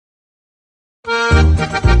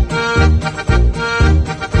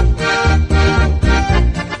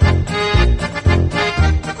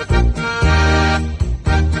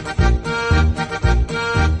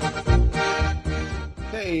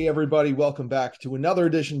everybody. Welcome back to another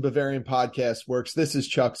edition of Bavarian Podcast Works. This is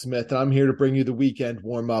Chuck Smith, and I'm here to bring you the weekend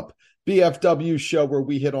warm-up BFW show where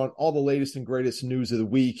we hit on all the latest and greatest news of the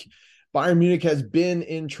week. Bayern Munich has been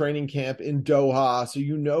in training camp in Doha, so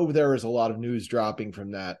you know there is a lot of news dropping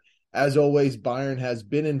from that. As always, Bayern has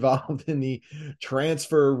been involved in the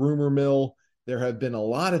transfer rumor mill. There have been a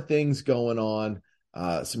lot of things going on,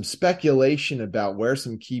 some speculation about where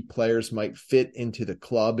some key players might fit into the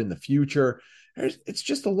club in the future. It's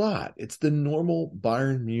just a lot. It's the normal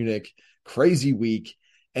Bayern Munich crazy week.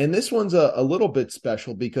 And this one's a little bit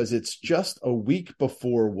special because it's just a week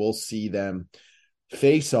before we'll see them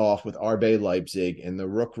face off with RB Leipzig in the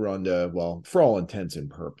Rückrunde. Well, for all intents and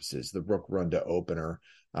purposes, the Rückrunde opener.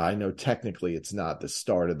 I know technically it's not the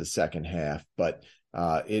start of the second half, but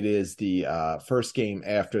it is the first game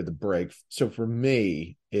after the break. So for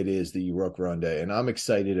me, it is the Rückrunde, and I'm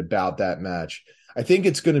excited about that match. I think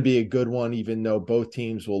it's going to be a good one, even though both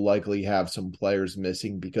teams will likely have some players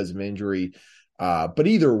missing because of injury. But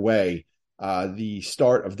either way, the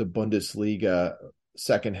start of the Bundesliga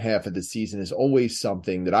second half of the season is always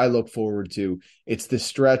something that I look forward to. It's the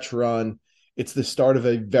stretch run. It's the start of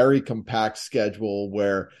a very compact schedule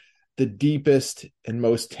where the deepest and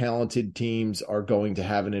most talented teams are going to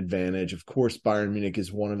have an advantage. Of course, Bayern Munich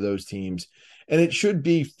is one of those teams, and it should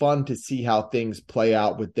be fun to see how things play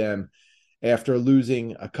out with them. After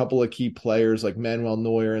losing a couple of key players like Manuel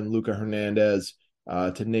Neuer and Luka Hernandez,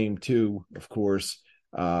 to name two, of course,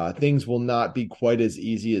 things will not be quite as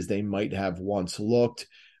easy as they might have once looked.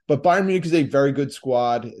 But Bayern Munich is a very good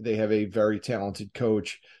squad. They have a very talented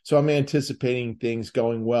coach. So I'm anticipating things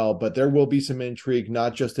going well. But there will be some intrigue,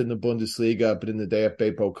 not just in the Bundesliga, but in the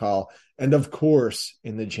DFB Pokal. And, of course,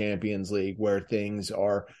 in the Champions League, where things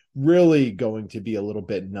are really going to be a little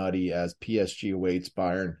bit nutty as PSG awaits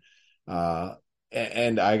Bayern.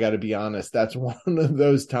 And I got to be honest, that's one of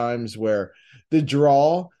those times where the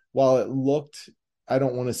draw, while it looked, I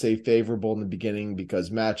don't want to say favorable in the beginning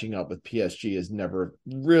because matching up with PSG is never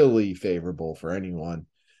really favorable for anyone,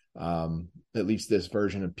 at least this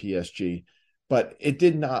version of PSG. But it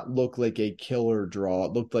did not look like a killer draw.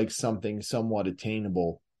 It looked like something somewhat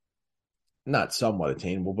attainable, not somewhat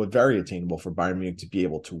attainable, but very attainable for Bayern Munich to be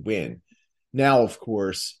able to win. Now, of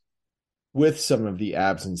course, with some of the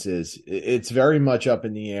absences, it's very much up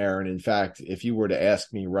in the air. And in fact, if you were to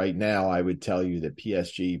ask me right now, I would tell you that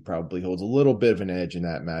PSG probably holds a little bit of an edge in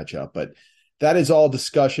that matchup. But that is all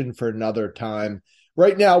discussion for another time.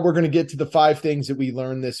 Right now, we're going to get to the 5 things that we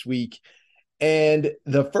learned this week. And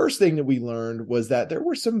the first thing that we learned was that there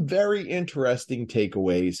were some very interesting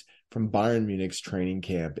takeaways from Bayern Munich's training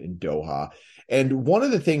camp in Doha. And one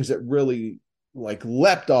of the things that really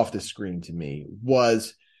leapt off the screen to me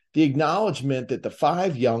was the acknowledgement that the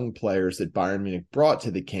 5 young players that Bayern Munich brought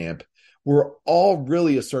to the camp were all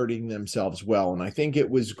really asserting themselves well. And I think it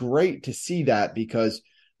was great to see that because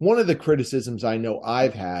one of the criticisms I know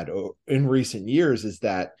I've had in recent years is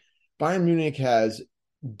that Bayern Munich has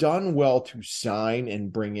done well to sign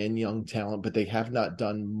and bring in young talent, but they have not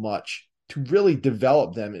done much to really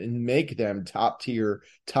develop them and make them top-tier,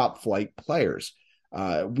 top-flight players.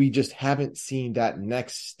 We just haven't seen that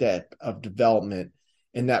next step of development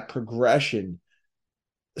and that progression,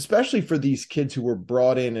 especially for these kids who were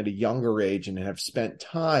brought in at a younger age and have spent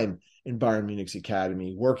time in Bayern Munich's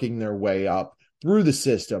academy, working their way up through the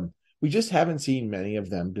system. We just haven't seen many of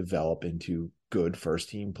them develop into good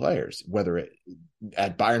first-team players, whether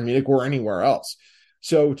at Bayern Munich or anywhere else.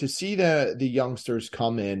 So to see the youngsters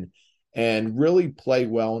come in and really play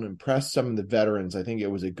well and impress some of the veterans, I think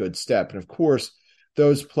it was a good step. And of course,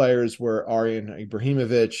 those players were Arjen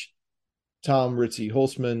Ibrahimovic, Tom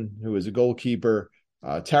Ritchie-Hulsmann, who is a goalkeeper,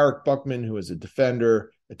 Tarek Buchmann, who is a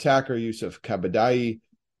defender, attacker Yusuf Kabadai,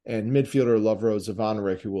 and midfielder Lovro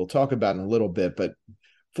Zavanek, who we'll talk about in a little bit. But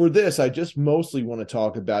for this, I just mostly want to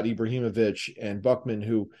talk about Ibrahimovic and Buchmann,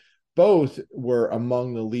 who both were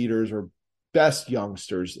among the leaders or best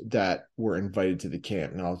youngsters that were invited to the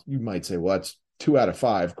camp. Now, you might say, well, that's 2 out of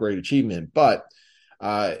 5, great achievement. But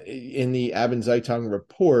in the Abendzeitung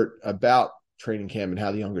report about training camp and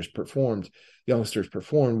how the youngsters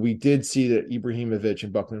performed, we did see that Ibrahimovic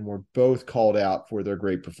and Buchmann were both called out for their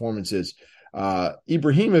great performances.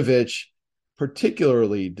 Ibrahimovic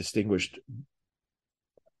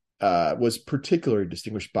was particularly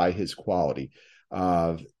distinguished by his quality,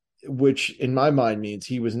 which in my mind means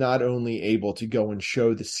he was not only able to go and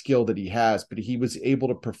show the skill that he has, but he was able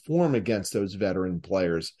to perform against those veteran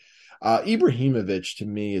players. Ibrahimovic, to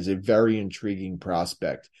me, is a very intriguing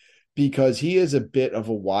prospect because he is a bit of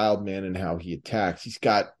a wild man in how he attacks. He's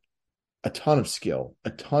got a ton of skill,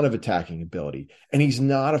 a ton of attacking ability, and he's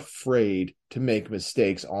not afraid to make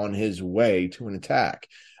mistakes on his way to an attack.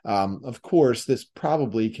 Of course, this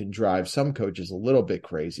probably can drive some coaches a little bit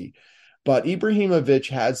crazy, but Ibrahimovic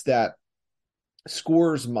has that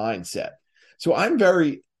scorer's mindset. So I'm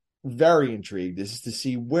very, very intrigued as to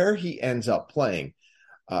see where he ends up playing.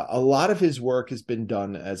 A lot of his work has been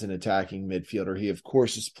done as an attacking midfielder. He, of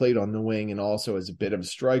course, has played on the wing and also as a bit of a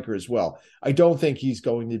striker as well. I don't think he's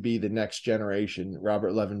going to be the next generation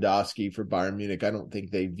Robert Lewandowski for Bayern Munich. I don't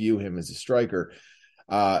think they view him as a striker.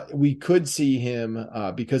 We could see him,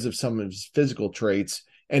 because of some of his physical traits,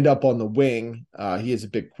 end up on the wing. He is a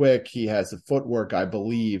bit quick. He has the footwork, I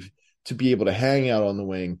believe, to be able to hang out on the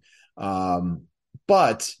wing.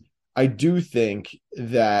 But I do think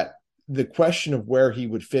that the question of where he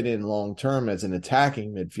would fit in long-term as an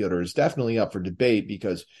attacking midfielder is definitely up for debate,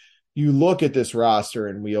 because you look at this roster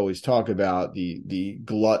and we always talk about the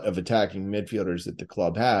glut of attacking midfielders that the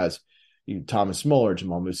club has. Thomas Müller,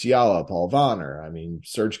 Jamal Musiala, Paul Vanner. I mean,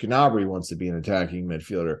 Serge Gnabry wants to be an attacking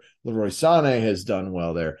midfielder. Leroy Sané has done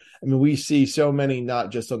well there. I mean, we see so many,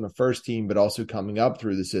 not just on the first team, but also coming up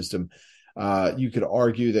through the system. You could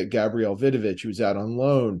argue that Gabriel Vidovic, who's out on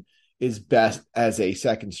loan, is best as a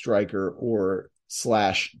second striker or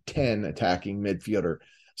 /10 attacking midfielder.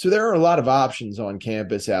 So there are a lot of options on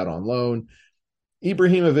campus out on loan.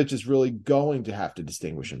 Ibrahimovic is really going to have to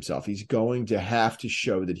distinguish himself. He's going to have to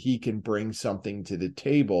show that he can bring something to the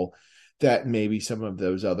table that maybe some of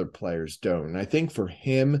those other players don't. And I think for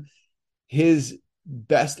him, his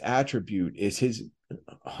best attribute is his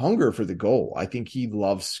hunger for the goal. I think he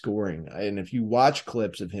loves scoring. And if you watch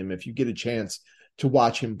clips of him, if you get a chance to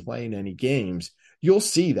watch him play in any games, you'll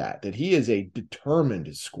see that he is a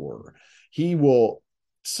determined scorer. He will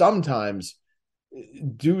sometimes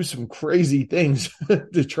do some crazy things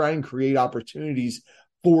to try and create opportunities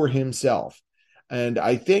for himself. And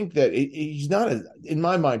I think that he's not, in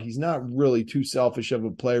my mind, he's not really too selfish of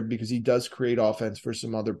a player, because he does create offense for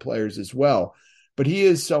some other players as well. But he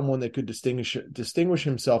is someone that could distinguish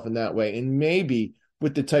himself in that way. And maybe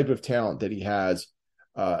with the type of talent that he has,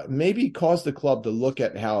 maybe cause the club to look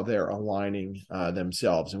at how they're aligning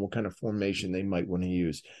themselves and what kind of formation they might want to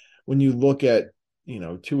use. When you look at,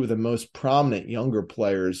 two of the most prominent younger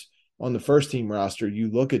players on the first team roster, you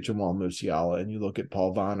look at Jamal Musiala and you look at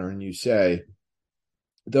Paul Vanner and you say,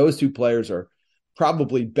 those two players are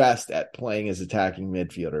probably best at playing as attacking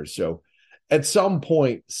midfielders. So at some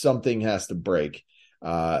point, something has to break.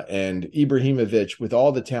 And Ibrahimovic, with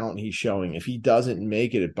all the talent he's showing, if he doesn't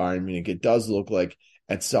make it at Bayern Munich, it does look like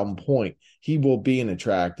at some point he will be an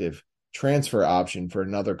attractive transfer option for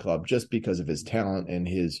another club, just because of his talent and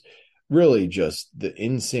his really just the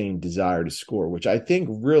insane desire to score, which I think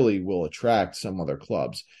really will attract some other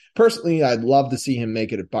clubs. Personally, I'd love to see him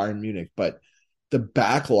make it at Bayern Munich, but the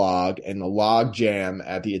backlog and the log jam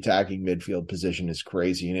at the attacking midfield position is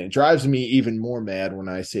crazy. And it drives me even more mad when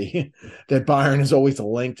I see that Bayern is always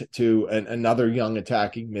linked to another young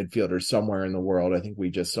attacking midfielder somewhere in the world. I think we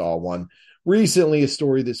just saw one recently, a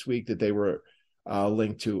story this week that they were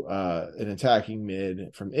linked to an attacking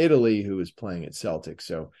mid from Italy who is playing at Celtic.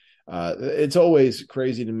 So it's always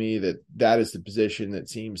crazy to me that is the position that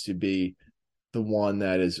seems to be the one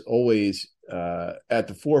that is always at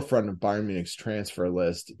the forefront of Bayern Munich's transfer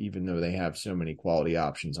list, even though they have so many quality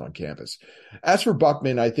options on campus. As for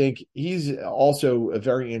Buckman, I think he's also a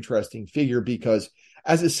very interesting figure, because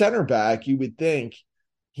as a center back, you would think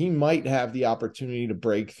he might have the opportunity to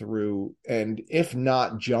break through, and if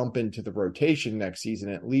not jump into the rotation next season,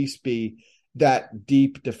 at least be that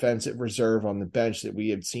deep defensive reserve on the bench that we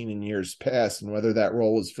had seen in years past. And whether that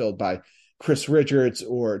role is filled by Chris Richards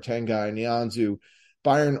or Tengai Nianzou,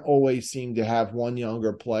 Bayern always seemed to have one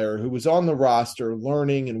younger player who was on the roster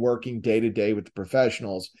learning and working day to day with the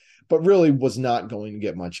professionals, but really was not going to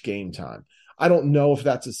get much game time. I don't know if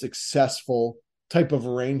that's a successful type of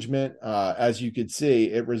arrangement. As you could see,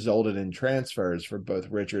 it resulted in transfers for both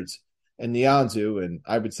Richards and Nianzou, and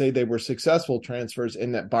I would say they were successful transfers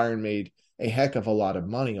in that Bayern made a heck of a lot of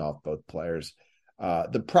money off both players.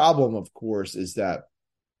 The problem, of course, is that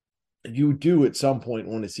you do at some point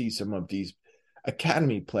want to see some of these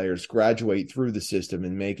academy players graduate through the system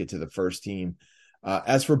and make it to the first team.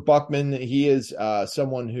 As for Buckman, he is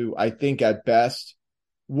someone who I think at best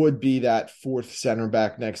would be that fourth center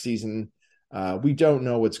back next season. We don't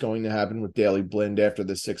know what's going to happen with Daley Blind after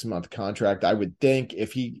the 6-month contract. I would think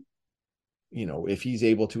if he's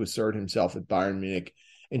able to assert himself at Bayern Munich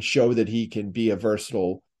and show that he can be a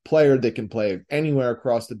versatile player that can play anywhere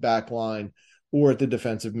across the back line or at the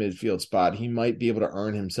defensive midfield spot, he might be able to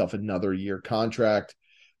earn himself another year contract.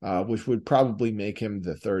 which would probably make him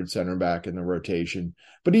the third center back in the rotation.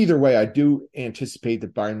 But either way, I do anticipate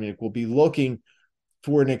that Bayern Munich will be looking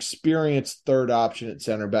for an experienced third option at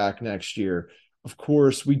center back next year. Of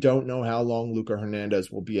course, we don't know how long Luca Hernandez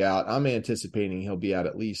will be out. I'm anticipating he'll be out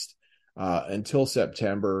at least until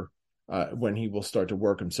September, when he will start to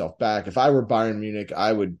work himself back. If I were Bayern Munich,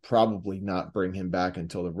 I would probably not bring him back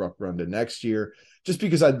until the Rückrunde next year, just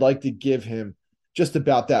because I'd like to give him just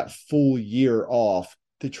about that full year off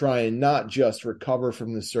to try and not just recover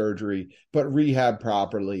from the surgery, but rehab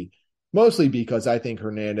properly, mostly because I think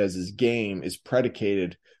Hernandez's game is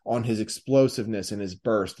predicated on his explosiveness and his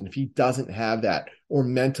burst. And if he doesn't have that, or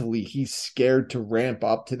mentally he's scared to ramp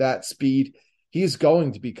up to that speed, he is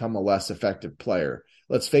going to become a less effective player.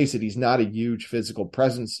 Let's face it, he's not a huge physical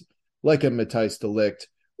presence like a Matthijs de Ligt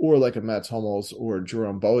or like a Mats Hummels or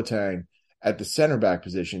Jerome Boateng at the center back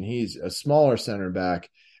position. He's a smaller center back,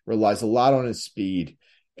 relies a lot on his speed,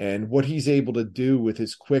 and what he's able to do with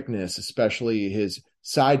his quickness, especially his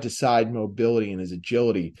side-to-side mobility and his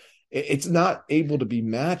agility, it's not able to be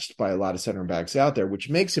matched by a lot of center backs out there, which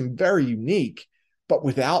makes him very unique. But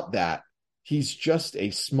without that, he's just a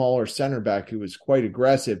smaller center back who is quite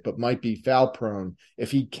aggressive, but might be foul prone if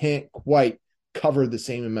he can't quite cover the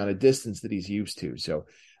same amount of distance that he's used to. So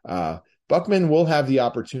Buckman will have the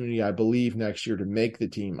opportunity, I believe, next year to make the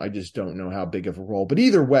team. I just don't know how big of a role. But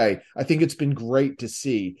either way, I think it's been great to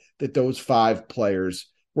see that those 5 players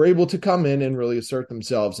were able to come in and really assert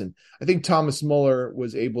themselves. And I think Thomas Müller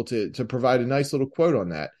was able to provide a nice little quote on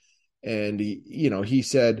that. And he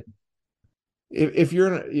said, if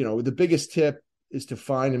you're, the biggest tip is to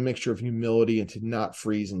find a mixture of humility and to not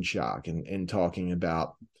freeze in shock, and talking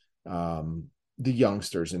about the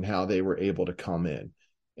youngsters and how they were able to come in.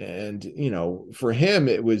 And, for him,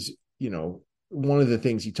 it was, one of the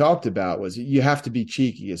things he talked about was you have to be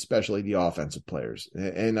cheeky, especially the offensive players.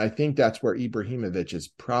 And I think that's where Ibrahimovic has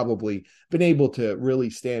probably been able to really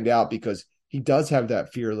stand out, because he does have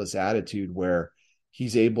that fearless attitude where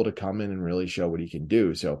he's able to come in and really show what he can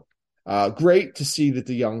do. So great to see that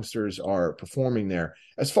the youngsters are performing there.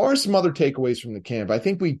 As far as some other takeaways from the camp, I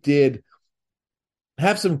think we did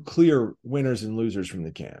have some clear winners and losers from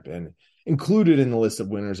the camp. And included in the list of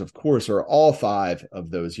winners, of course, are all 5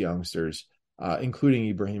 of those youngsters,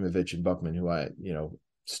 including Ibrahimovic and Buckman, who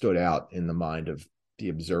stood out in the mind of the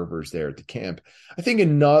observers there at the camp. I think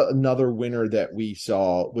another winner that we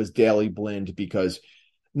saw was Daley Blind, because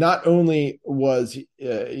not only was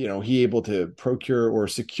he able to procure or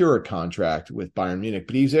secure a contract with Bayern Munich,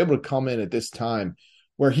 but he's able to come in at this time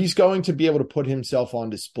where he's going to be able to put himself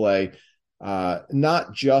on display,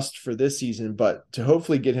 not just for this season, but to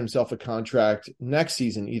hopefully get himself a contract next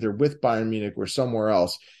season, either with Bayern Munich or somewhere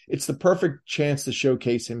else. It's the perfect chance to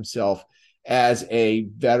showcase himself as a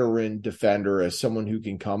veteran defender, as someone who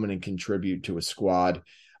can come in and contribute to a squad.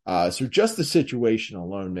 So just the situation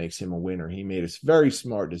alone makes him a winner. He made a very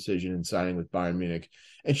smart decision in signing with Bayern Munich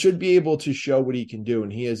and should be able to show what he can do.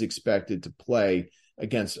 And he is expected to play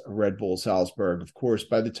against Red Bull Salzburg. Of course,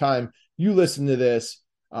 by the time you listen to this,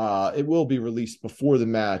 it will be released before the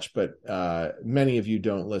match, but many of you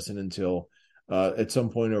don't listen until at some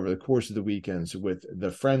point over the course of the weekend. So with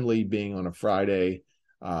the friendly being on a Friday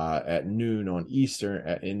at noon on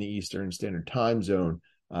in the Eastern Standard Time Zone,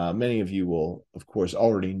 many of you will, of course,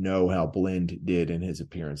 already know how Blind did in his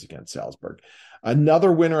appearance against Salzburg.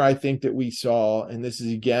 Another winner I think that we saw, and this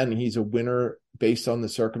is, again, he's a winner based on the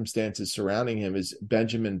circumstances surrounding him, is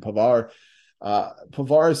Benjamin Pavard.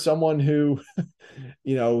 Pavard is someone who,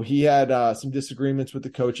 he had some disagreements with the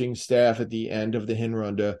coaching staff at the end of the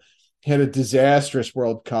Hinrunde. He had a disastrous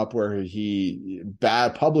World Cup where he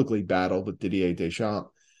publicly battled with Didier Deschamps.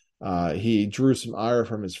 He drew some ire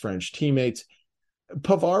from his French teammates.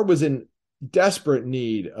 Pavard was in desperate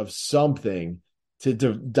need of something to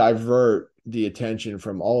divert the attention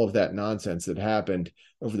from all of that nonsense that happened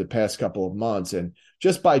over the past couple of months. And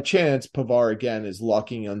just by chance, Pavard again is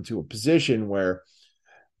lucking into a position where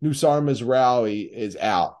Nusar Mazraoui is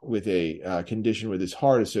out with a condition with his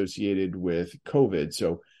heart associated with COVID.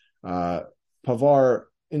 So Pavard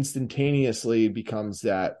instantaneously becomes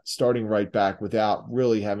that starting right back without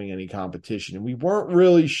really having any competition. And we weren't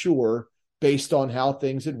really sure, based on how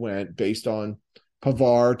things had went, based on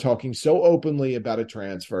Pavard talking so openly about a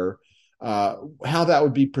transfer, how that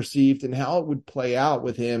would be perceived and how it would play out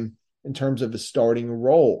with him in terms of a starting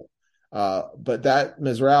role. But that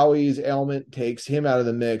Mazraoui's ailment takes him out of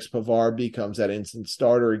the mix. Pavard becomes that instant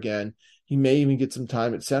starter again. He may even get some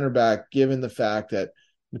time at center back, given the fact that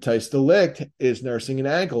Matthijs de Ligt is nursing an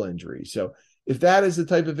ankle injury. So if that is the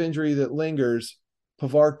type of injury that lingers,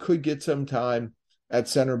 Pavard could get some time at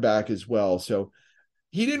center back as well. So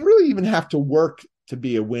he didn't really even have to work to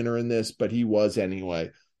be a winner in this, but he was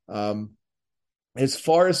anyway. As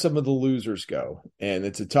far as some of the losers go, and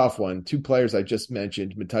it's a tough one, two players I just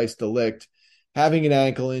mentioned, Matthijs de Ligt having an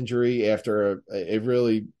ankle injury after a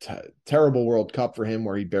really terrible World Cup for him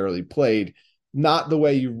where he barely played. Not the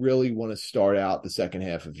way you really want to start out the second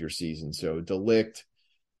half of your season. So de Ligt,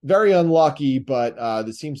 very unlucky, but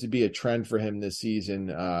this seems to be a trend for him this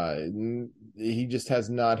season. He just has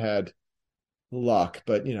not had luck,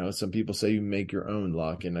 but some people say you make your own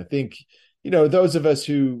luck. And I think, those of us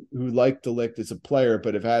who like de Ligt as a player,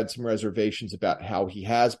 but have had some reservations about how he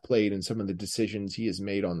has played and some of the decisions he has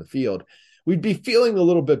made on the field, we'd be feeling a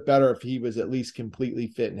little bit better if he was at least completely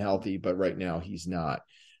fit and healthy, but right now he's not.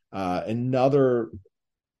 Another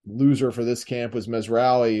loser for this camp was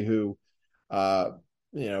Mesraoui, who,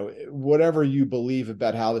 whatever you believe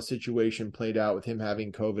about how the situation played out with him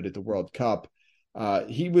having COVID at the World Cup,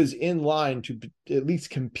 he was in line to at least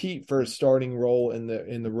compete for a starting role in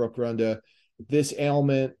the Rückrunde. This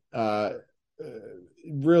ailment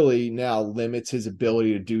really now limits his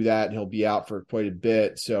ability to do that, and he'll be out for quite a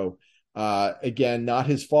bit. So again, not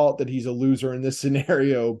his fault that he's a loser in this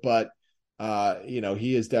scenario, but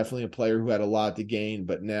he is definitely a player who had a lot to gain,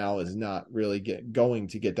 but now is not really going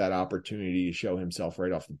to get that opportunity to show himself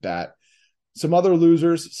right off the bat. Some other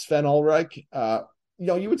losers, Sven Ulreich.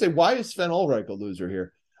 You would say, why is Sven Ulreich a loser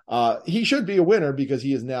here? He should be a winner because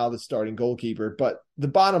he is now the starting goalkeeper. But the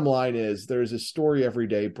bottom line is there's a story every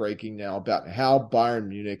day breaking now about how Bayern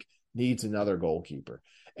Munich needs another goalkeeper.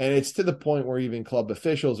 And it's to the point where even club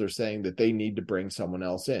officials are saying that they need to bring someone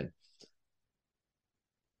else in.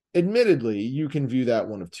 Admittedly, you can view that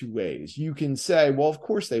one of two ways. You can say, well, of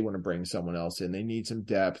course they want to bring someone else in. They need some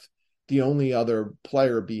depth. The only other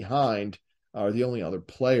player behind the only other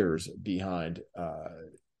players behind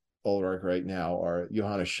Ulreich right now are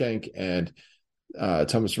Johannes Schenk and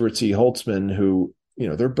Thomas Ritzy Holtzmann, who,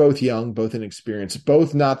 they're both young, both inexperienced,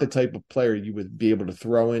 both not the type of player you would be able to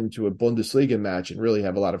throw into a Bundesliga match and really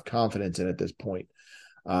have a lot of confidence in at this point.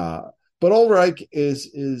 But Ulreich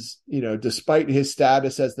is, despite his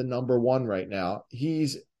status as the number one right now,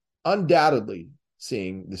 he's undoubtedly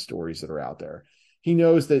seeing the stories that are out there. He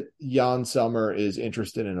knows that Jan Sommer is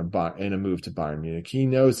interested in a move to Bayern Munich. He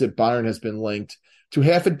knows that Bayern has been linked to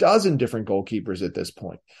half a dozen different goalkeepers at this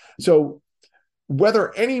point. So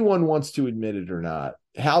whether anyone wants to admit it or not,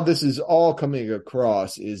 how this is all coming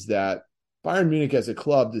across is that Bayern Munich as a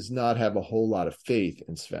club does not have a whole lot of faith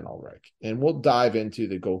in Sven Ulreich. And we'll dive into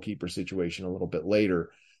the goalkeeper situation a little bit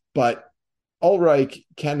later. But Ulreich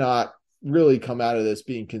cannot really come out of this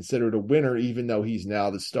being considered a winner, even though he's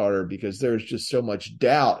now the starter, because there's just so much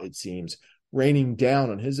doubt, it seems, raining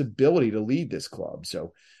down on his ability to lead this club.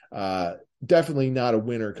 So definitely not a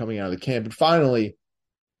winner coming out of the camp. And finally,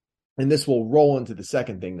 and this will roll into the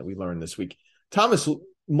second thing that we learned this week, Thomas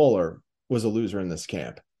Müller was a loser in this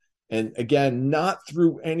camp. And again, not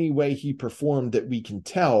through any way he performed that we can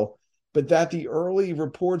tell, but that the early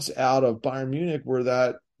reports out of Bayern Munich were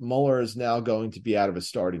that Müller is now going to be out of a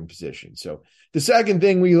starting position. So the second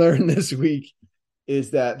thing we learned this week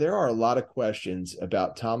is that there are a lot of questions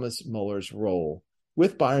about Thomas Müller's role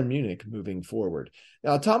with Bayern Munich moving forward.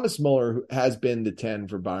 Now, Thomas Müller has been the 10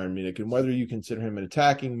 for Bayern Munich, and whether you consider him an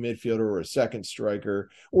attacking midfielder or a second striker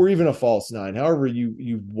or even a false nine, however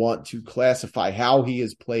you want to classify how he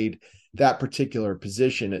has played that particular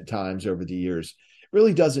position at times over the years,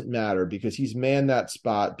 really doesn't matter because he's manned that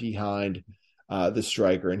spot behind the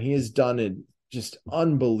striker, and he has done a just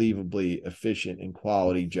unbelievably efficient and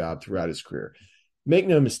quality job throughout his career. Make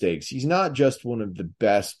no mistakes, he's not just one of the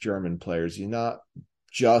best German players. He's not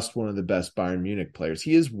just one of the best Bayern Munich players.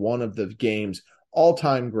 He is one of the game's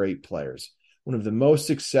all-time great players, one of the most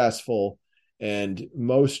successful and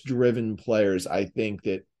most driven players I think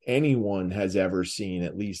that anyone has ever seen,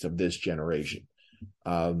 at least of this generation.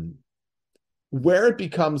 Where it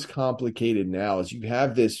becomes complicated now is you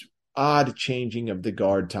have this odd changing of the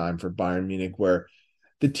guard time for Bayern Munich, where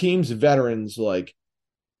the team's veterans like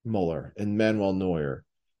Müller and Manuel Neuer,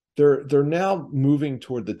 they're now moving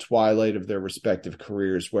toward the twilight of their respective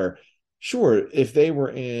careers, where sure, if they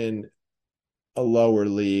were in a lower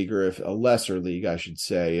league, or if a lesser league, I should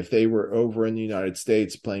say, if they were over in the United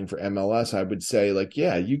States playing for MLS, I would say, like,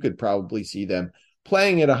 yeah, you could probably see them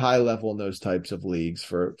playing at a high level in those types of leagues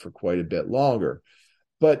for quite a bit longer.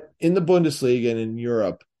 But in the Bundesliga and in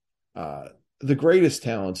Europe, the greatest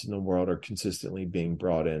talents in the world are consistently being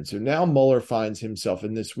brought in. So now Müller finds himself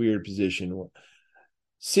in this weird position,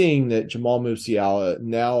 seeing that Jamal Musiala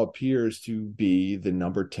now appears to be the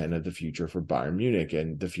number 10 of the future for Bayern Munich,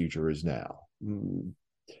 and the future is now.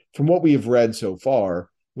 From what we have read so far,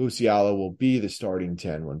 Musiala will be the starting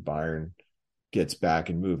 10 when Bayern gets back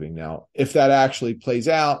and moving. Now, if that actually plays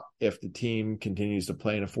out, if the team continues to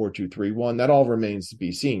play in a 4-2-3-1, that all remains to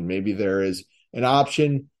be seen. Maybe there is an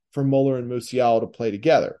option for Müller and Musiala to play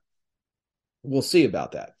together. We'll see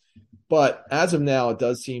about that. But as of now, it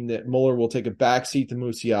does seem that Müller will take a backseat to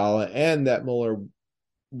Musiala, and that Müller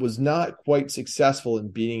was not quite successful in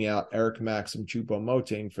beating out Eric Maxim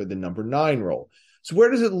Choupo-Moting for the number 9 role. So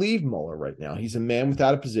where does it leave Müller right now? He's a man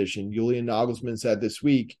without a position. Julian Nagelsmann said this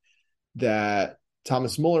week that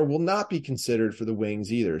Thomas Müller will not be considered for the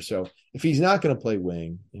wings either. So if he's not going to play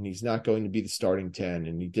wing, and he's not going to be the starting 10,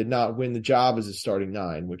 and he did not win the job as a starting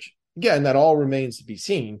 9, which, again, that all remains to be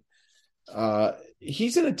seen,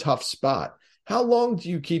 he's in a tough spot. How long do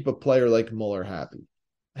you keep a player like Müller happy?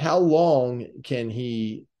 How long can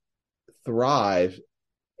he thrive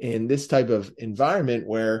in this type of environment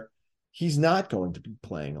where he's not going to be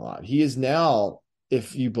playing a lot? He is now,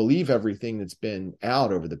 if you believe everything that's been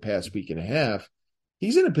out over the past week and a half,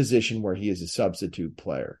 he's in a position where he is a substitute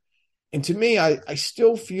player. And to me, I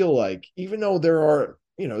still feel like, even though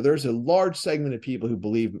there's a large segment of people who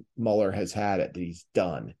believe Müller has had it, that he's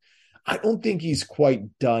done, I don't think he's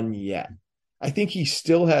quite done yet. I think he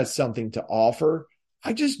still has something to offer.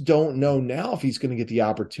 I just don't know now if he's going to get the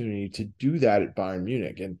opportunity to do that at Bayern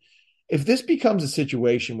Munich. And if this becomes a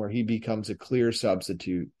situation where he becomes a clear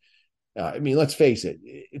substitute, let's face it,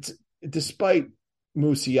 it's despite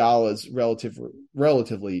Musiala's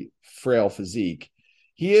relatively frail physique,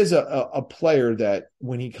 he is a player that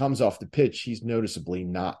when he comes off the pitch, he's noticeably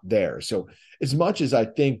not there. So as much as I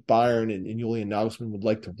think Bayern and Julian Nagelsmann would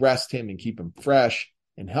like to rest him and keep him fresh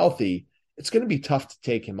and healthy, it's going to be tough to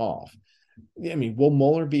take him off. Will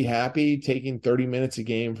Müller be happy taking 30 minutes a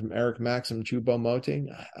game from Eric Maxim Choupo-Moting?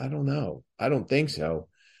 I don't know. I don't think so.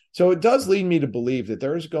 So it does lead me to believe that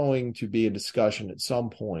there is going to be a discussion at some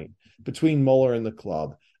point between Müller and the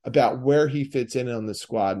club about where he fits in on the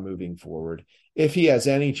squad moving forward, if he has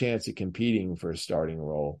any chance of competing for a starting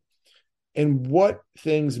role, and what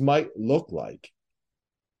things might look like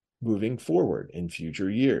moving forward in future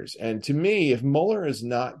years. And to me, if Müller is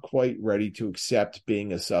not quite ready to accept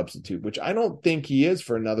being a substitute, which I don't think he is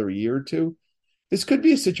for another year or two, this could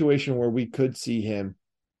be a situation where we could see him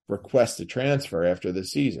request a transfer after the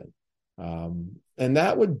season. And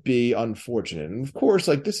that would be unfortunate. And of course,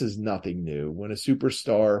 this is nothing new. When a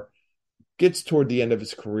superstar gets toward the end of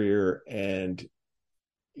his career and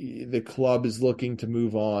the club is looking to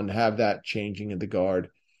move on, have that changing of the guard,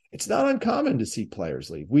 it's not uncommon to see players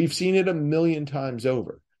leave. We've seen it a million times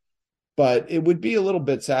over. But it would be a little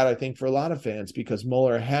bit sad, I think, for a lot of fans, because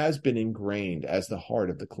Müller has been ingrained as the heart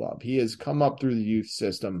of the club. He has come up through the youth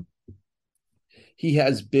system. He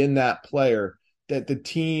has been that player that the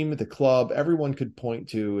team, the club, everyone could point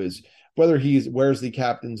to, as whether he wears the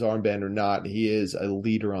captain's armband or not, he is a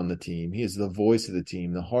leader on the team. He is the voice of the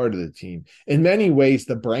team, the heart of the team. In many ways,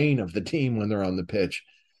 the brain of the team when they're on the pitch.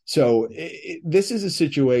 So this is a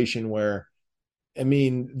situation where,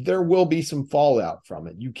 there will be some fallout from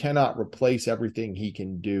it. You cannot replace everything he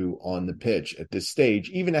can do on the pitch at this stage,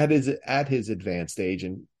 even at his advanced age.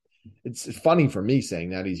 And it's funny for me saying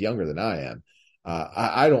that. He's younger than I am.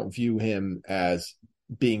 I don't view him as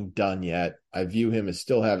being done yet. I view him as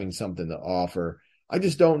still having something to offer. I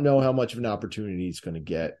just don't know how much of an opportunity he's going to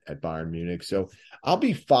get at Bayern Munich. So I'll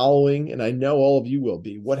be following, and I know all of you will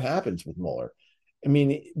be, what happens with Müller.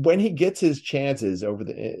 When he gets his chances over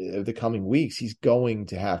the coming weeks, he's going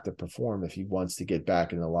to have to perform if he wants to get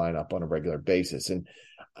back in the lineup on a regular basis. And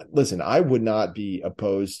listen, I would not be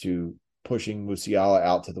opposed to pushing Musiala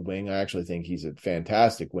out to the wing. I actually think he's a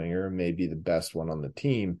fantastic winger, maybe the best one on the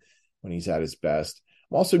team when he's at his best.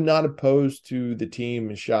 I'm also not opposed to the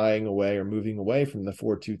team shying away or moving away from the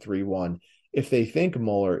 4-2-3-1 if they think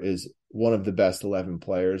Müller is one of the best 11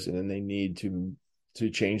 players, and then they need to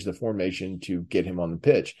change the formation to get him on the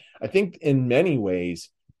pitch. I think in many ways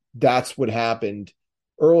that's what happened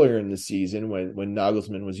earlier in the season when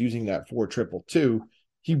Nagelsmann was using that 4-2-2.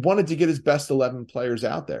 He wanted to get his best 11 players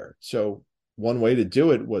out there. So one way to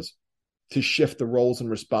do it was to shift the roles and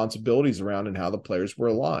responsibilities around and how the players were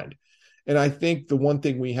aligned. And I think the one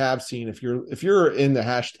thing we have seen, if you're in the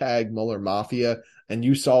hashtag Müller Mafia and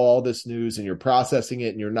you saw all this news and you're processing it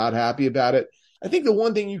and you're not happy about it, I think the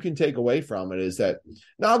one thing you can take away from it is that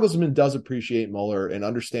Nagelsmann does appreciate Müller and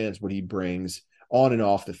understands what he brings on and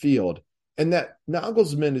off the field, and that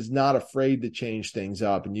Nagelsmann is not afraid to change things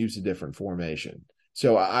up and use a different formation.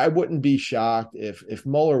 So I wouldn't be shocked if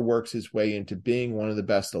Müller works his way into being one of the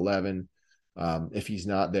best 11 if he's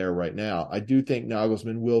not there right now. I do think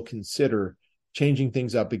Nagelsmann will consider changing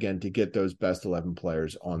things up again to get those best 11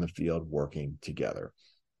 players on the field working together.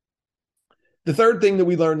 The third thing that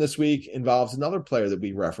we learned this week involves another player that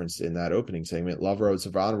we referenced in that opening segment, Lovro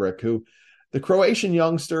Zvonaric, who the Croatian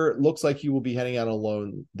youngster looks like he will be heading out on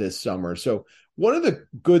loan this summer. So one of the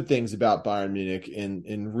good things about Bayern Munich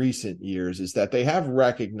in recent years is that they have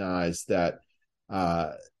recognized that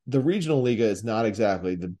the regional Liga is not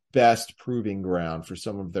exactly the best proving ground for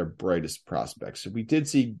some of their brightest prospects. So we did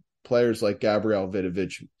see players like Gabriel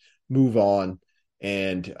Vidovic move on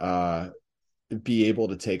and be able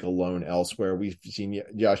to take a loan elsewhere. We've seen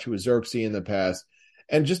Joshua Zirkzee in the past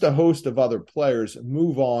and just a host of other players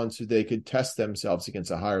move on so they could test themselves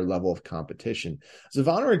against a higher level of competition.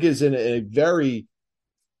 Zvonaric is in a very,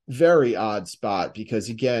 very odd spot because,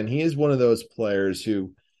 again, he is one of those players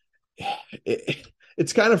who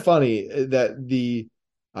it's kind of funny that the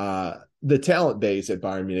talent base at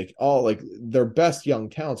Bayern Munich, all like their best young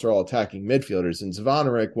talents are all attacking midfielders. And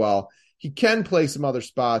Zvonaric, while he can play some other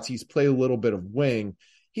spots, he's played a little bit of wing.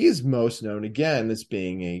 He is most known, again, as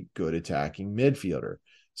being a good attacking midfielder.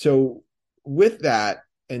 So with that,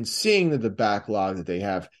 and seeing the backlog that they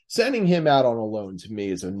have, sending him out on a loan to me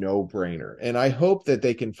is a no-brainer. And I hope that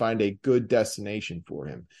they can find a good destination for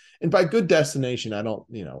him. And by good destination, I don't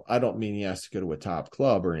mean he has to go to a top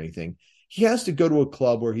club or anything. He has to go to a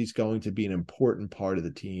club where he's going to be an important part of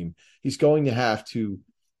the team. He's going to have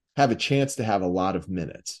a chance to have a lot of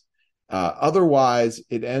minutes. Otherwise,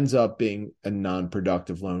 it ends up being a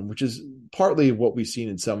non-productive loan, which is partly what we've seen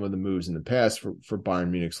in some of the moves in the past for Bayern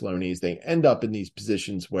Munich's loanees. They end up in these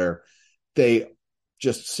positions where they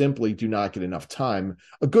just simply do not get enough time.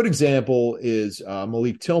 A good example is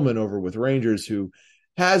Malik Tillman over with Rangers, who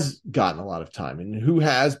has gotten a lot of time and who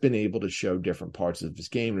has been able to show different parts of his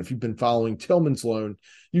game. And if you've been following Tillman's loan,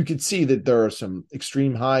 you could see that there are some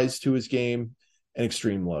extreme highs to his game and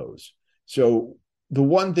extreme lows. So the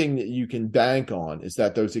one thing that you can bank on is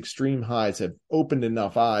that those extreme highs have opened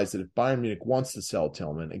enough eyes that if Bayern Munich wants to sell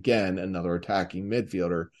Tillman, again, another attacking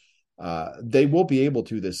midfielder, they will be able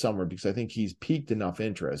to this summer because I think he's piqued enough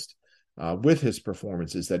interest with his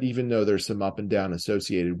performances that even though there's some up and down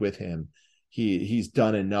associated with him, he's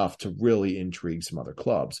done enough to really intrigue some other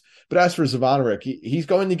clubs. But as for Zvonaric, he's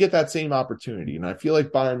going to get that same opportunity. And I feel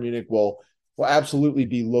like Bayern Munich will absolutely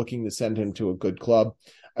be looking to send him to a good club.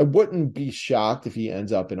 I wouldn't be shocked if he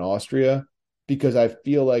ends up in Austria because I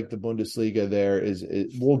feel like the Bundesliga there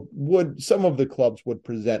would some of the clubs would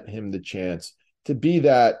present him the chance to be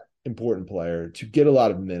that important player, to get a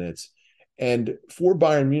lot of minutes, and for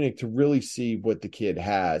Bayern Munich to really see what the kid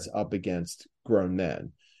has up against grown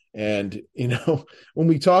men. And, when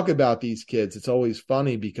we talk about these kids, it's always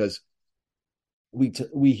funny because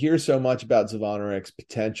we hear so much about Zvonaric's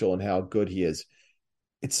potential and how good he is.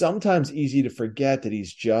 It's sometimes easy to forget that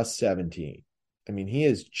he's just 17. I mean, he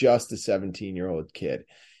is just a 17-year-old kid.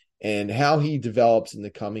 And how he develops in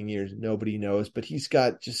the coming years, nobody knows. But he's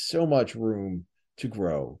got just so much room to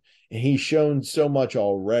grow. And he's shown so much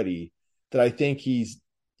already that I think he's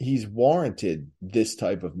warranted this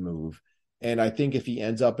type of move. And I think if he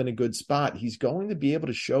ends up in a good spot, he's going to be able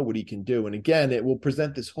to show what he can do. And again, it will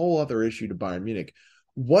present this whole other issue to Bayern Munich.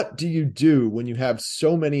 What do you do when you have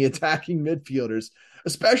so many attacking midfielders,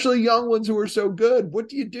 especially young ones who are so good? What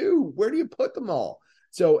do you do? Where do you put them all?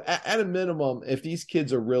 So at a minimum, if these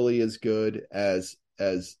kids are really as good as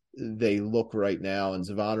they look right now, and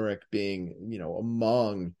Zvonaric being,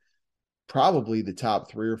 among probably the top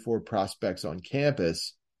 3 or 4 prospects on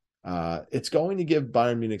campus, it's going to give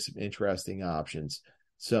Bayern Munich some interesting options,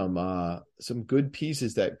 some good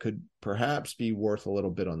pieces that could perhaps be worth a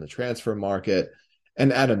little bit on the transfer market.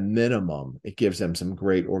 And at a minimum, it gives them some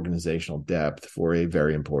great organizational depth for a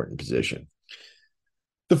very important position.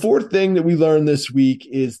 The fourth thing that we learned this week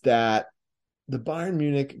is that the Bayern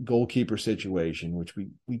Munich goalkeeper situation, which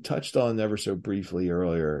we touched on ever so briefly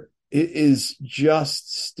earlier, it is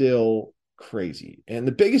just still crazy. And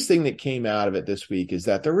the biggest thing that came out of it this week is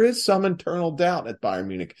that there is some internal doubt at Bayern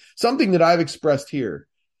Munich, something that I've expressed here,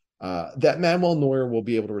 that Manuel Neuer will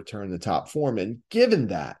be able to return to top form. And given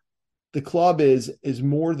that, the club is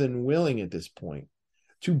more than willing at this point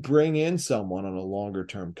to bring in someone on a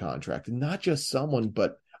longer-term contract, and not just someone,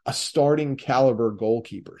 but a starting caliber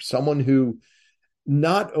goalkeeper, someone who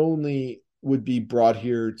not only would be brought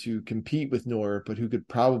here to compete with Neuer, but who could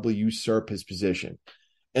probably usurp his position.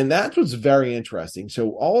 And that's what's very interesting.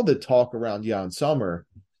 So all the talk around Jan Sommer,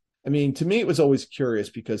 I mean, to me, it was always curious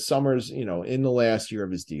because Sommer's, in the last year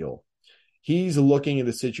of his deal, he's looking at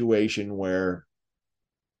a situation where,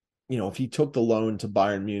 if he took the loan to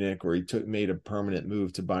Bayern Munich or made a permanent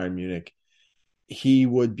move to Bayern Munich, he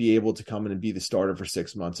would be able to come in and be the starter for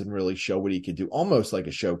 6 months and really show what he could do, almost like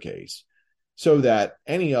a showcase, so that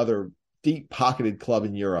any other deep-pocketed club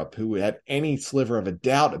in Europe who had any sliver of a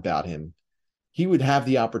doubt about him, he would have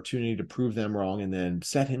the opportunity to prove them wrong and then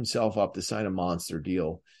set himself up to sign a monster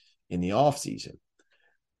deal in the offseason.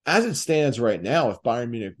 As it stands right now, if Bayern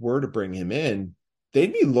Munich were to bring him in,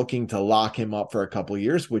 they'd be looking to lock him up for a couple of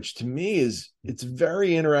years, which to me it's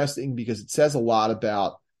very interesting because it says a lot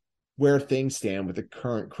about where things stand with the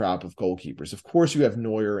current crop of goalkeepers. Of course, you have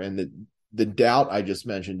Neuer and the doubt I just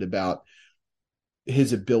mentioned about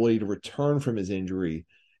his ability to return from his injury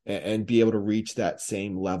and be able to reach that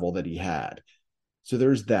same level that he had. So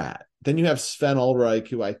there's that. Then you have Sven Ulreich,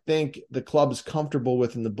 who I think the club is comfortable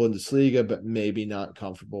with in the Bundesliga, but maybe not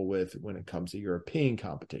comfortable with when it comes to European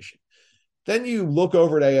competition. Then you look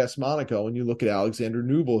over at AS Monaco and you look at Alexander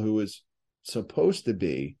Nubel, who is supposed to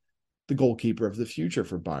be the goalkeeper of the future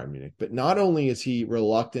for Bayern Munich. But not only is he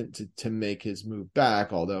reluctant to make his move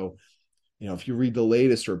back, although, if you read the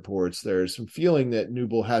latest reports, there's some feeling that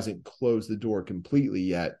Nubel hasn't closed the door completely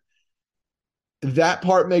yet. That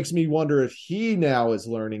part makes me wonder if he now is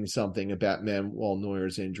learning something about Manuel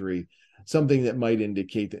Neuer's injury, something that might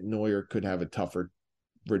indicate that Neuer could have a tougher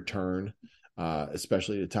return,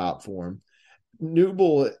 especially to top form.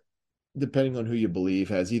 Nubel, depending on who you believe,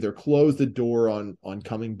 has either closed the door on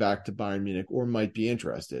coming back to Bayern Munich or might be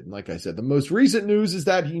interested. And like I said, the most recent news is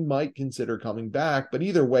that he might consider coming back, but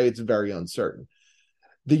either way, it's very uncertain.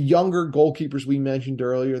 The younger goalkeepers we mentioned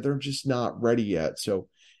earlier, they're just not ready yet. So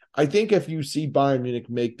I think if you see Bayern Munich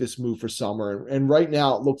make this move for summer, and right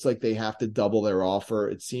now it looks like they have to double their offer.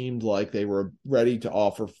 It seemed like they were ready to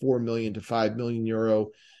offer 4 million to 5 million euro.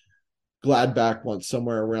 Gladbach wants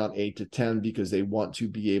somewhere around 8 to 10 because they want to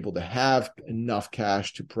be able to have enough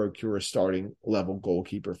cash to procure a starting level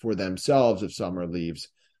goalkeeper for themselves if Sommer leaves.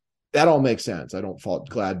 That all makes sense. I don't fault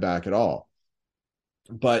Gladbach at all.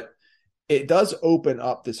 But it does open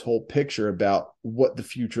up this whole picture about what the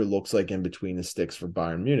future looks like in between the sticks for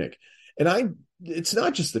Bayern Munich. And it's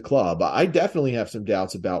not just the club. I definitely have some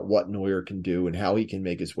doubts about what Neuer can do and how he can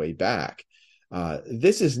make his way back.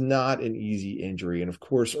 This is not an easy injury. And of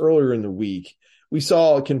course, earlier in the week, we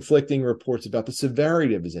saw conflicting reports about the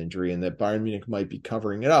severity of his injury and that Bayern Munich might be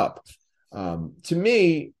covering it up. To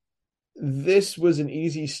me, this was an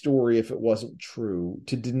easy story if it wasn't true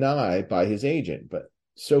to deny by his agent, but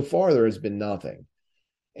so far there has been nothing.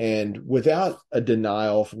 And without a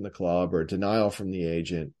denial from the club or a denial from the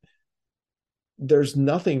agent, there's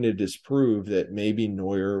nothing to disprove that maybe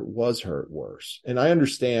Neuer was hurt worse. And I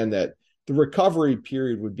understand that the recovery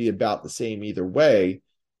period would be about the same either way,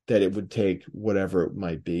 that it would take whatever it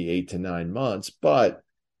might be, 8 to 9 months, but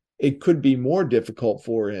it could be more difficult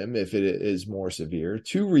for him if it is more severe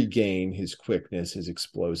to regain his quickness, his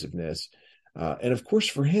explosiveness. And of course,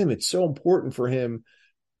 for him, it's so important for him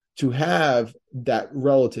to have that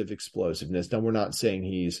relative explosiveness. Now, we're not saying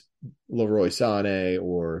he's Leroy Sané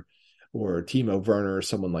or Timo Werner or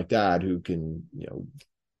someone like that who can,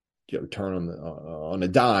 turn on a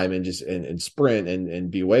dime and just and sprint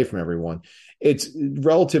and be away from everyone. It's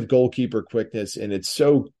relative goalkeeper quickness, and it's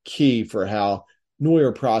so key for how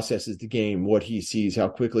Neuer processes the game, what he sees, how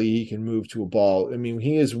quickly he can move to a ball. I mean,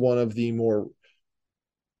 he is one of the more,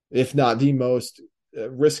 if not the most,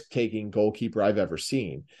 risk-taking goalkeeper I've ever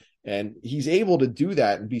seen. And he's able to do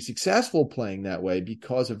that and be successful playing that way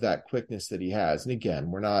because of that quickness that he has. And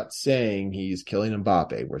again, we're not saying he's killing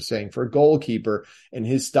Mbappe. We're saying for a goalkeeper and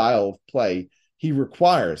his style of play, he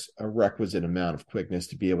requires a requisite amount of quickness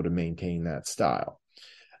to be able to maintain that style.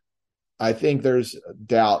 I think there's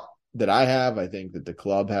doubt that I have. I think that the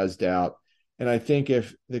club has doubt. And I think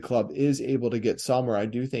if the club is able to get Sommer, I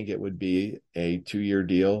do think it would be a 2-year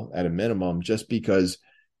deal at a minimum, just because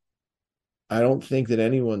I don't think that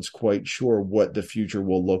anyone's quite sure what the future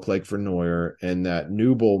will look like for Neuer, and that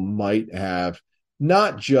Nubel might have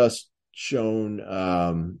not just shown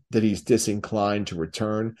that he's disinclined to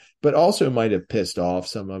return, but also might have pissed off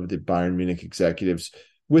some of the Bayern Munich executives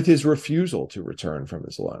with his refusal to return from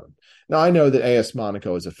his loan. Now, I know that AS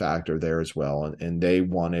Monaco is a factor there as well, and they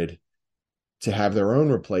wanted to have their own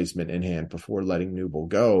replacement in hand before letting Nubel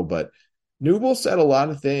go. But Nubel said a lot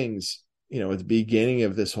of things, at the beginning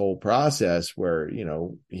of this whole process where,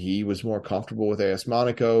 he was more comfortable with AS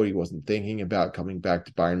Monaco. He wasn't thinking about coming back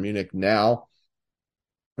to Bayern Munich now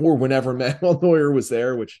or whenever Manuel Neuer was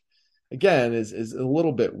there, which, again, is a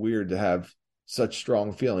little bit weird to have such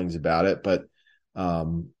strong feelings about it. But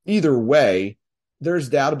either way, there's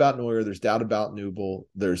doubt about Neuer. There's doubt about Nubel.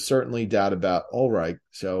 There's certainly doubt about Ulreich.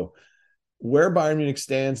 So where Bayern Munich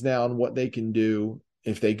stands now and what they can do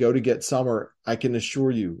if they go to get Sommer, I can assure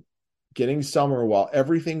you, getting Sommer, while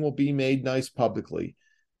everything will be made nice publicly,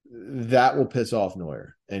 that will piss off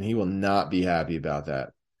Neuer, and he will not be happy about that.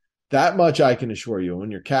 That much I can assure you.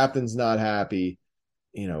 When your captain's not happy,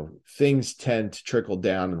 things tend to trickle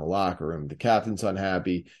down in the locker room. The captain's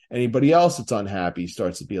unhappy. Anybody else that's unhappy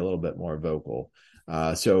starts to be a little bit more vocal.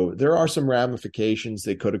 So there are some ramifications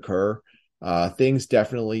that could occur. Things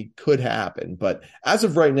definitely could happen. But as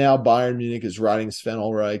of right now, Bayern Munich is riding Sven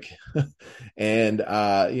Ulreich. And,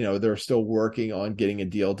 they're still working on getting a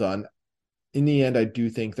deal done. In the end, I do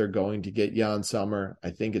think they're going to get Jan Sommer. I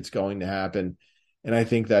think it's going to happen. And I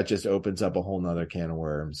think that just opens up a whole nother can of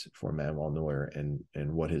worms for Manuel Neuer and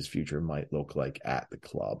what his future might look like at the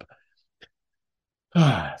club.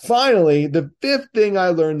 Finally, the fifth thing I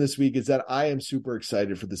learned this week is that I am super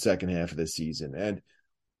excited for the second half of this season. And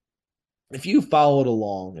if you followed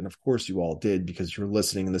along, and of course you all did because you're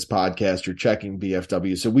listening in this podcast, you're checking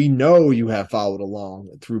BFW, so we know you have followed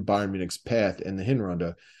along through Bayern Munich's path in the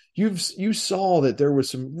Hinrunde. You saw that there was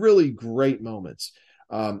some really great moments.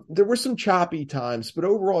 There were some choppy times, but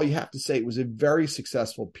overall, you have to say it was a very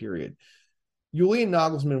successful period. Julian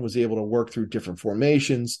Nagelsmann was able to work through different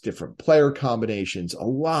formations, different player combinations, a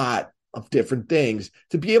lot of different things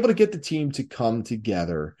to be able to get the team to come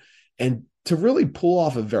together and to really pull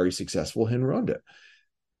off a very successful Hinrunde.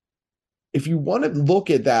 If you want to look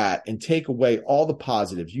at that and take away all the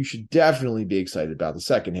positives, you should definitely be excited about the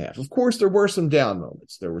second half. Of course, there were some down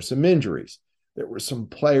moments. There were some injuries. There were some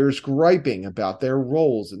players griping about their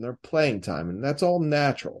roles and their playing time, and that's all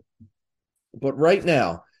natural. But right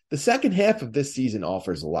now, the second half of this season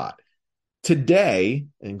offers a lot. Today,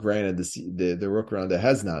 and granted the Rückrunde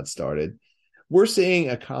has not started, we're seeing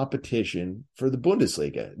a competition for the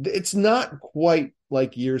Bundesliga. It's not quite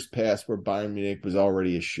like years past where Bayern Munich was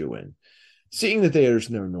already a shoo-in. Seeing that there's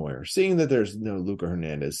no Neuer, seeing that there's no Luka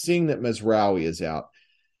Hernandez, seeing that Mesraoui is out,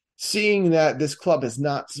 seeing that this club has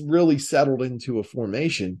not really settled into a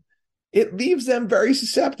formation, it leaves them very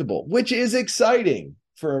susceptible, which is exciting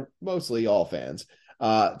for mostly all fans.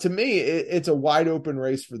 To me, it's a wide open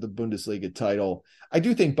race for the Bundesliga title. I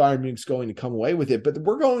do think Bayern Munich's going to come away with it, but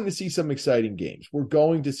we're going to see some exciting games. We're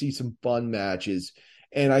going to see some fun matches.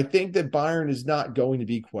 And I think that Bayern is not going to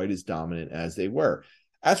be quite as dominant as they were.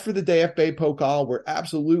 As for the DFB Pokal, we're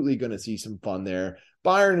absolutely going to see some fun there.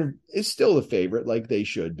 Bayern is still the favorite, like they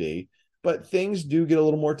should be, but things do get a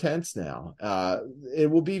little more tense now. It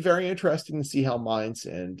will be very interesting to see how Mainz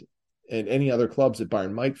and any other clubs that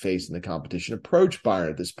Bayern might face in the competition approach Bayern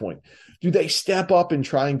at this point. Do they step up and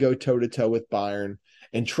try and go toe-to-toe with Bayern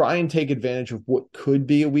and try and take advantage of what could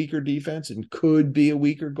be a weaker defense and could be a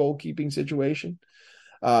weaker goalkeeping situation?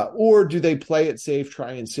 Or do they play it safe,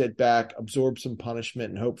 try and sit back, absorb some punishment,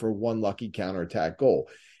 and hope for one lucky counterattack goal?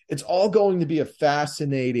 It's all going to be a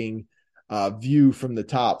fascinating view from the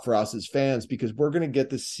top for us as fans because we're going to get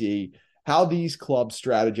to see how these clubs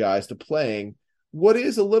strategize to playing what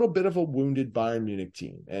is a little bit of a wounded Bayern Munich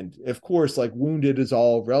team. And of course, like wounded is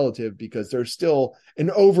all relative because there's still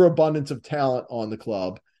an overabundance of talent on the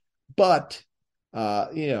club. But,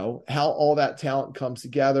 how all that talent comes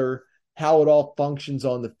together, how it all functions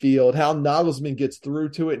on the field, how Nagelsmann gets through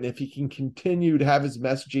to it, and if he can continue to have his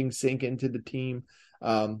messaging sink into the team,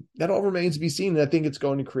 that all remains to be seen. And I think it's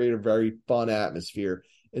going to create a very fun atmosphere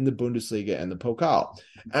in the Bundesliga and the Pokal.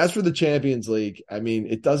 As for the Champions League, I mean,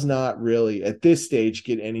 it does not really, at this stage,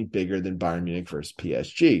 get any bigger than Bayern Munich versus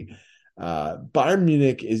PSG. Bayern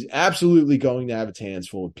Munich is absolutely going to have its hands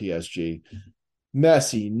full with PSG.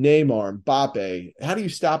 Messi, Neymar, Mbappe. How do you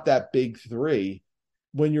stop that big three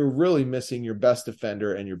when you're really missing your best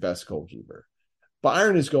defender and your best goalkeeper?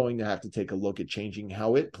 Bayern is going to have to take a look at changing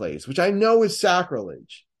how it plays, which I know is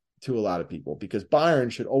sacrilege to a lot of people because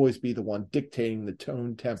Bayern should always be the one dictating the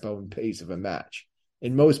tone, tempo, and pace of a match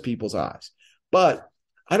in most people's eyes. But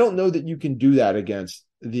I don't know that you can do that against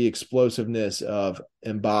the explosiveness of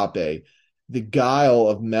Mbappe, the guile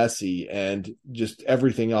of Messi, and just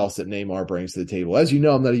everything else that Neymar brings to the table. As you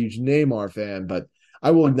know, I'm not a huge Neymar fan, but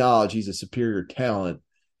I will acknowledge he's a superior talent,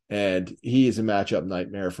 and he is a matchup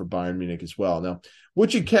nightmare for Bayern Munich as well. Now,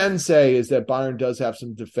 what you can say is that Bayern does have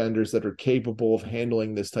some defenders that are capable of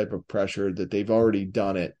handling this type of pressure, that they've already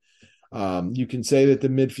done it. You can say that the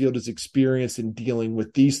midfield is experienced in dealing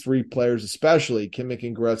with these three players, especially Kimmich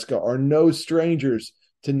and Goretzka, are no strangers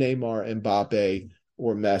to Neymar, Mbappe,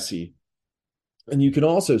 or Messi. And you can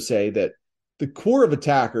also say that the core of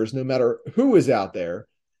attackers, no matter who is out there,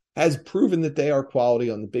 has proven that they are quality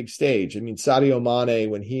on the big stage. I mean, Sadio Mane,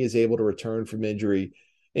 when he is able to return from injury,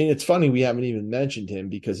 and it's funny we haven't even mentioned him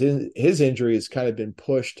because his injury has kind of been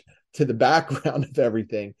pushed to the background of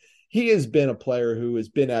everything. He has been a player who has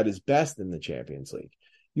been at his best in the Champions League.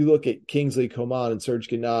 You look at Kingsley Coman and Serge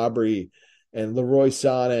Gnabry, and Leroy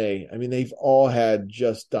Sané. I mean, they've all had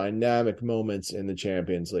just dynamic moments in the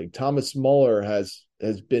Champions League. Thomas Müller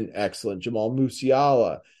has been excellent. Jamal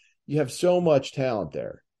Musiala. You have so much talent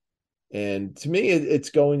there. And to me, it's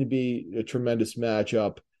going to be a tremendous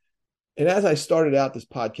matchup. And as I started out this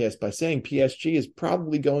podcast by saying, PSG is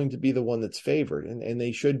probably going to be the one that's favored, and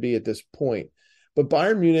they should be at this point. But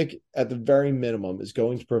Bayern Munich, at the very minimum, is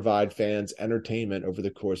going to provide fans entertainment over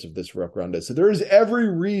the course of this Rückrunde. So there is every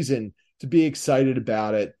reason to be excited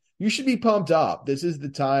about it. You should be pumped up. This is the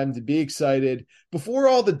time to be excited before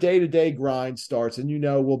all the day-to-day grind starts, and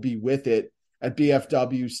we'll be with it at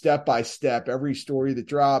BFW step by step. Every story that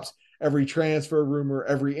drops, every transfer rumor,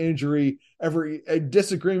 every injury, every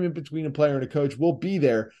disagreement between a player and a coach will be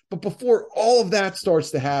there. But before all of that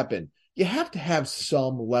starts to happen, you have to have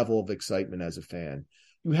some level of excitement as a fan.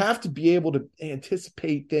 You have to be able to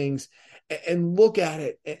anticipate things and look at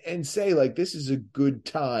it and say, like, this is a good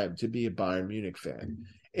time to be a Bayern Munich fan.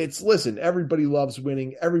 Listen, everybody loves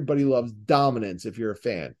winning. Everybody loves dominance if you're a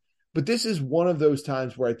fan. But this is one of those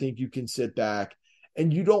times where I think you can sit back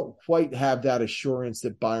and you don't quite have that assurance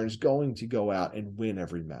that Bayern's going to go out and win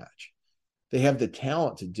every match. They have the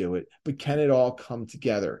talent to do it, but can it all come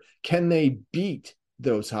together? Can they beat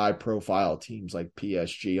those high-profile teams like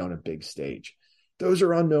PSG on a big stage? Those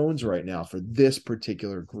are unknowns right now for this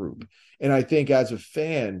particular group. And I think as a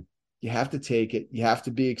fan, you have to take it. You have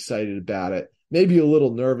to be excited about it. Maybe a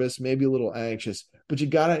little nervous, maybe a little anxious, but you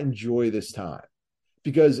got to enjoy this time.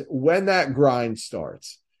 Because when that grind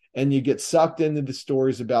starts and you get sucked into the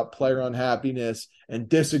stories about player unhappiness and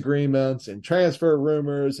disagreements and transfer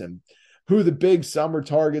rumors and who the big summer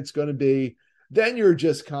target's going to be, then you're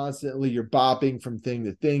just constantly, you're bopping from thing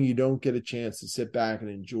to thing. You don't get a chance to sit back and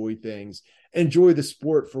enjoy things, enjoy the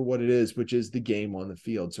sport for what it is, which is the game on the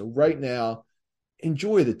field. So right now,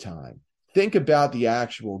 enjoy the time. Think about the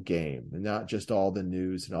actual game and not just all the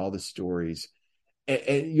news and all the stories.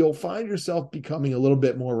 And you'll find yourself becoming a little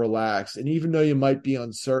bit more relaxed. And even though you might be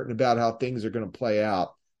uncertain about how things are going to play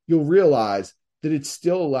out, you'll realize that it's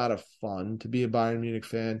still a lot of fun to be a Bayern Munich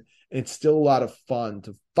fan. And it's still a lot of fun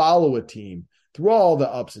to follow a team through all the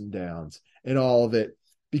ups and downs and all of it,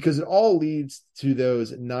 because it all leads to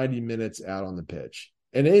those 90 minutes out on the pitch.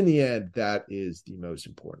 And in the end, that is the most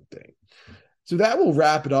important thing. So that will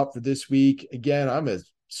wrap it up for this week. Again, I'm a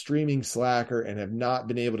streaming slacker and have not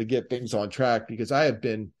been able to get things on track because I have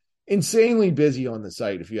been insanely busy on the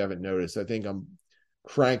site. If you haven't noticed, I think I'm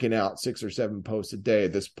cranking out 6 or 7 posts a day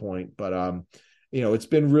at this point, but it's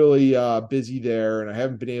been really busy there, and I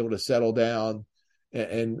haven't been able to settle down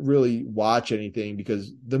and really watch anything,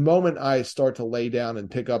 because the moment I start to lay down and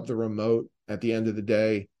pick up the remote at the end of the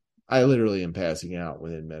day, I literally am passing out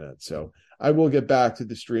within minutes. So I will get back to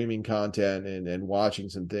the streaming content and watching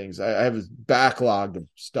some things. I have a backlog of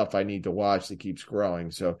stuff I need to watch that keeps growing.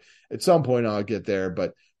 So at some point I'll get there,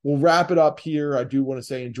 but we'll wrap it up here. I do want to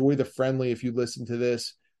say, enjoy the friendly if you listen to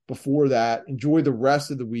this before that. Enjoy the rest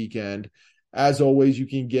of the weekend. As always, you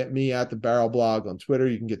can get me at the Barrel Blog on Twitter.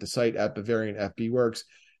 You can get the site at Bavarian FB Works.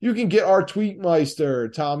 You can get our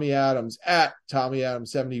Tweetmeister, Tommy Adams, at Tommy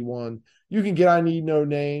Adams 71. You can get I Need No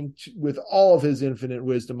Name with all of his infinite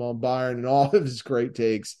wisdom on Bayern and all of his great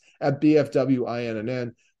takes at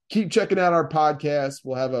BFWINNN. Keep checking out our podcast.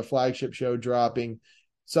 We'll have a flagship show dropping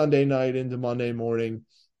Sunday night into Monday morning.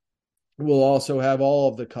 We'll also have all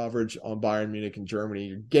of the coverage on Bayern Munich and Germany.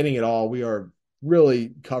 You're getting it all. We are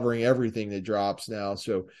really covering everything that drops now.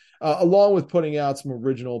 So along with putting out some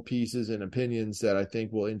original pieces and opinions that I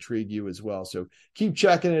think will intrigue you as well. So keep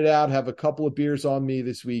checking it out. Have a couple of beers on me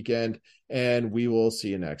this weekend, and we will see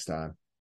you next time.